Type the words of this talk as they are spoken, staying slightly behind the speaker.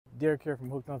Derek here from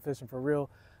Hooked on Fishing for Real.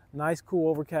 Nice, cool,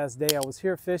 overcast day. I was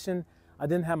here fishing. I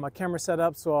didn't have my camera set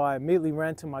up, so I immediately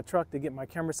ran to my truck to get my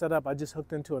camera set up. I just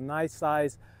hooked into a nice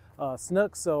size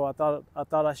snook, so I thought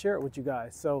I'd share it with you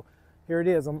guys. So here it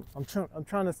is. I'm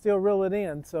trying to still reel it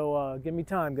in, so give me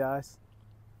time, guys.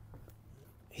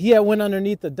 He had went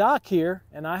underneath the dock here,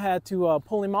 and I had to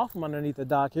pull him off from underneath the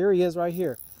dock. Here he is right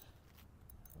here.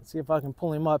 Let's see if I can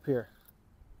pull him up here.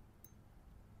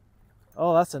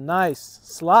 Oh, that's a nice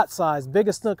slot size,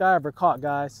 biggest snook I ever caught,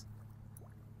 guys.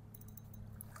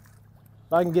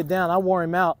 If I can get down, I wore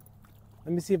him out.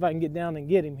 Let me see if I can get down and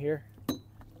get him here.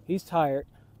 He's tired.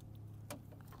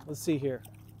 Let's see here.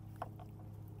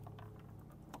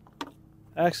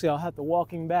 Actually, I'll have to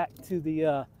walk him back to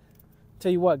the,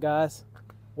 tell you what, guys.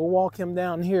 We'll walk him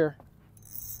down here.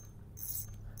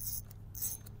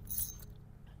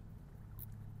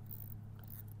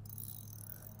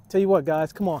 Tell you what,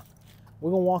 guys, come on. We're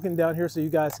gonna walk him down here so you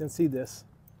guys can see this.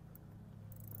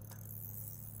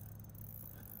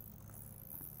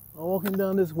 I'll walk him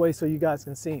down this way so you guys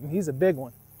can see him. He's a big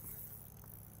one.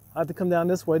 I have to come down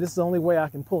this way. This is the only way I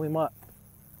can pull him up.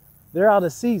 They're out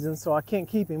of season, so I can't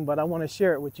keep him, but I want to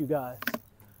share it with you guys.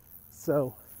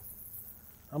 So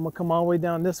I'm gonna come all the way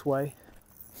down this way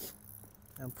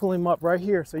and pull him up right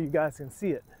here so you guys can see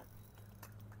it.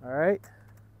 All right.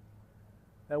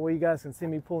 That way you guys can see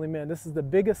me pull him in. This is the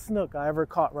biggest snook I ever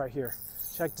caught right here.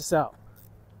 Check this out.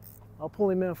 I'll pull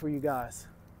him in for you guys.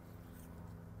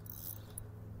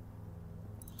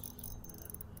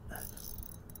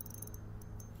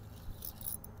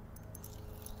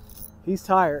 He's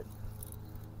tired.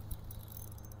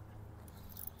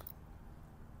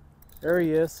 There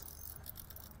he is.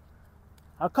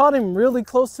 I caught him really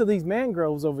close to these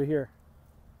mangroves over here.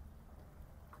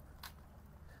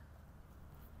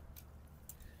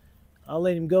 I'll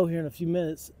let him go here in a few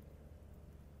minutes.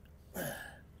 There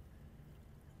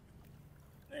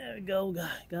we go,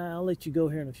 guy. I'll let you go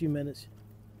here in a few minutes.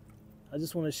 I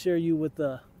just want to share you with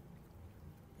the...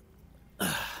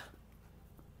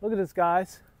 Look at this,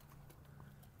 guys.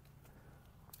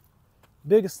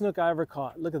 Biggest snook I ever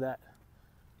caught. Look at that.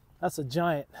 That's a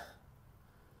giant.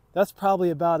 That's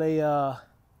probably about a, I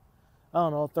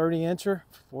don't know, 30 incher,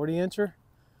 40 incher.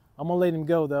 I'm gonna let him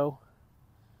go though.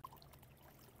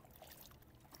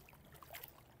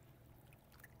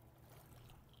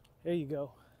 There you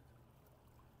go.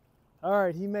 All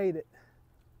right, he made it.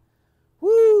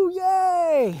 Woo,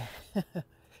 yay!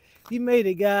 He made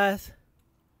it, guys.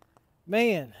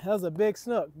 Man, that was a big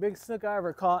snook. Biggest snook I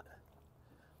ever caught.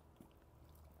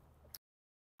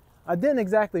 I didn't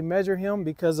exactly measure him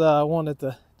because I wanted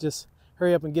to just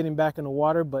hurry up and get him back in the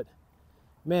water, but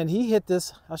man, he hit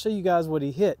this. I'll show you guys what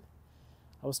he hit.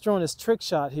 I was throwing this trick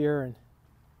shot here, and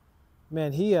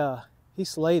man, he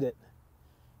slayed it.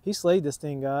 He slayed this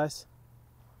thing, guys.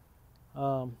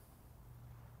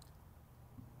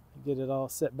 Get it all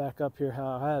set back up here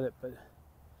how I had it, but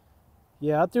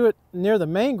yeah, I threw it near the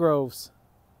mangroves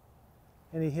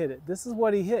and he hit it. This is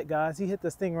what he hit, guys. He hit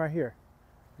this thing right here.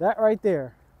 That right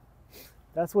there.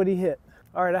 That's what he hit.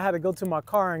 All right, I had to go to my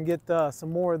car and get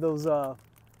some more of those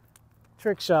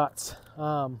trick shots,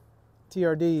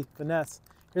 TRD finesse.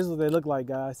 Here's what they look like,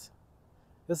 guys.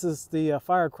 This is the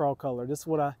fire crawl color. This is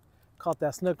what I caught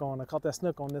that snook on. I caught that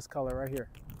snook on this color right here.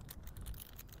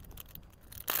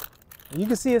 And you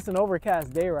can see it's an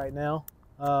overcast day right now.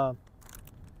 But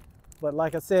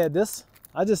like I said,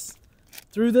 I just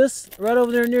threw this right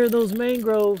over there near those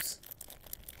mangroves,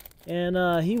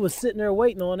 and he was sitting there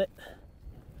waiting on it.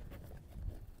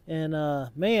 And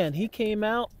man, he came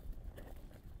out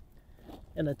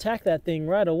and attacked that thing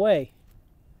right away.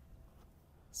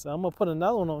 So I'm gonna put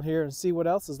another one on here and see what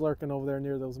else is lurking over there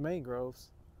near those mangroves.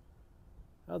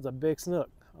 That was a big snook.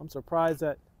 I'm surprised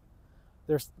that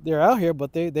they're out here,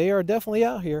 but they are definitely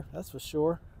out here, that's for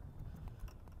sure.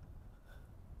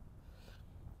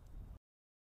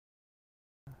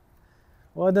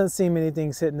 Well, it doesn't seem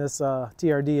anything's hitting this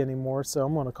TRD anymore, so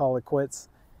I'm gonna call it quits.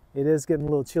 It is getting a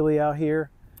little chilly out here.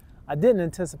 I didn't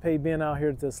anticipate being out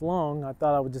here this long. I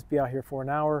thought I would just be out here for an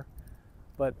hour,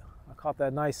 but I caught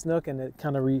that nice snook and it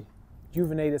kind of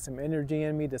rejuvenated some energy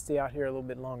in me to stay out here a little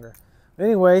bit longer. But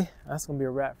anyway, that's gonna be a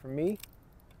wrap for me.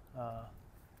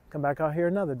 Come back out here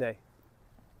another day.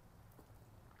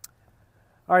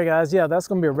 All right, guys, yeah, that's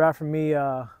gonna be a wrap for me.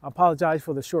 I apologize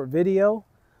for the short video,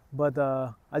 but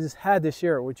I just had to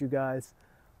share it with you guys.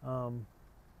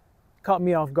 Caught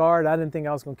me off guard. I didn't think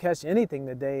I was gonna catch anything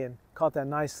today, and caught that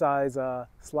nice size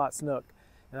slot snook.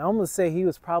 And I'm gonna say he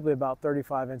was probably about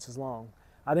 35 inches long.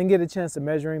 I didn't get a chance to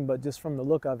measure him, but just from the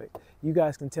look of it, you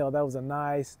guys can tell that was a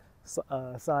nice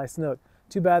size snook.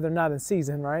 Too bad they're not in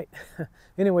season, right?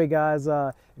 Anyway, guys,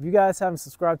 if you guys haven't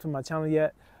subscribed to my channel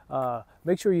yet,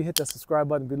 make sure you hit the subscribe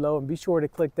button below and be sure to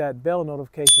click that bell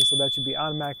notification so that you'll be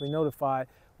automatically notified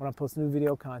when I post new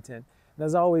video content. And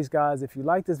as always, guys, if you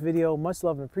like this video, much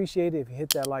love and appreciate it if you hit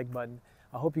that like button.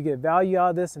 I hope you get value out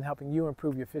of this and helping you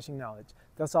improve your fishing knowledge.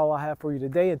 That's all I have for you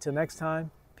today. Until next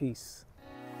time, peace.